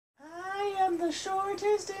the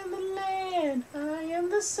shortest in the land. I am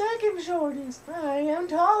the second shortest. I am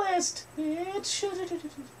tallest. It should.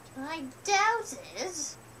 I doubt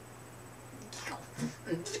it.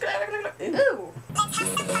 Ooh.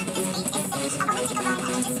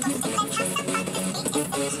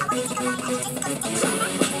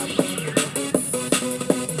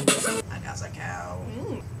 I got a cow.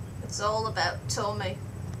 It's all about Tommy.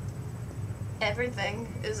 Everything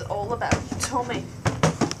is all about Tommy.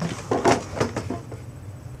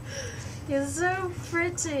 You're so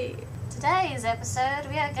pretty. Today's episode,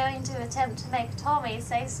 we are going to attempt to make Tommy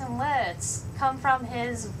say some words. Come from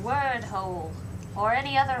his word hole. Or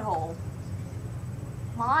any other hole.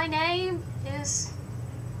 My name is...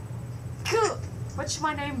 What should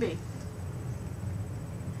my name be?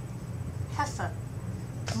 Heffer.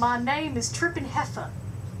 My name is Trippin Heffer.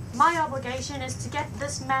 My obligation is to get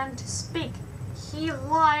this man to speak. He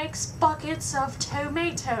likes buckets of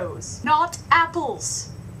tomatoes, not apples.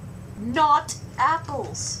 Not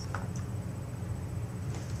apples.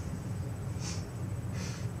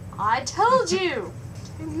 I told you!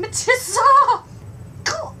 Matissa!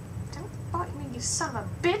 Don't bite me, you son of a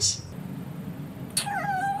bitch!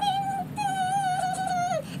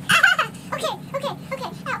 Okay.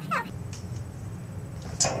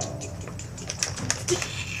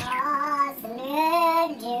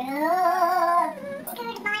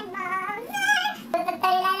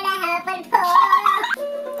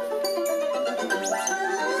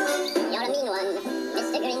 You're a mean one,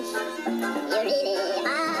 Mr. Grinch. You really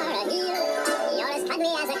are a heel. You're as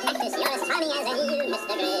cuddly as a cactus. You're as charming as a eel,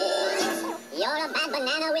 Mr. Grinch. You're a bad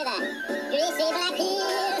banana with a greasy black heel.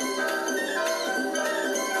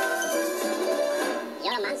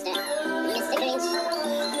 You're a monster, Mr. Grinch.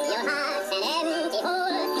 Your heart's an empty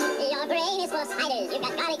hole. Your brain is full of spiders. You've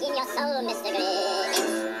got garlic in your soul, Mr. Grinch.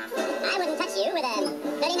 I wouldn't touch you with a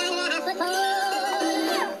 39.5-foot pole.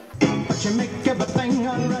 But you make everything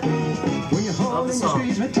alright when you're holding your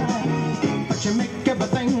squeeze me tight. But you make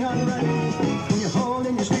everything alright when you're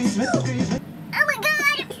holding your squeeze me. Oh my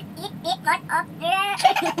god! It got up there.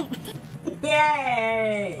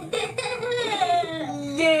 Yay!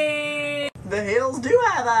 Yay! The hills do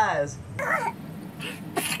have eyes. Yay!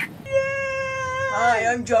 Hi,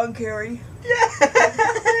 I'm John Kerry. Yeah!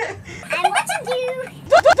 And what's up,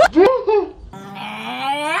 you?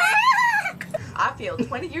 I feel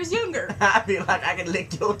 20 years younger. I feel like I can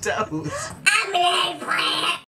lick your toes. I'm an eggplant.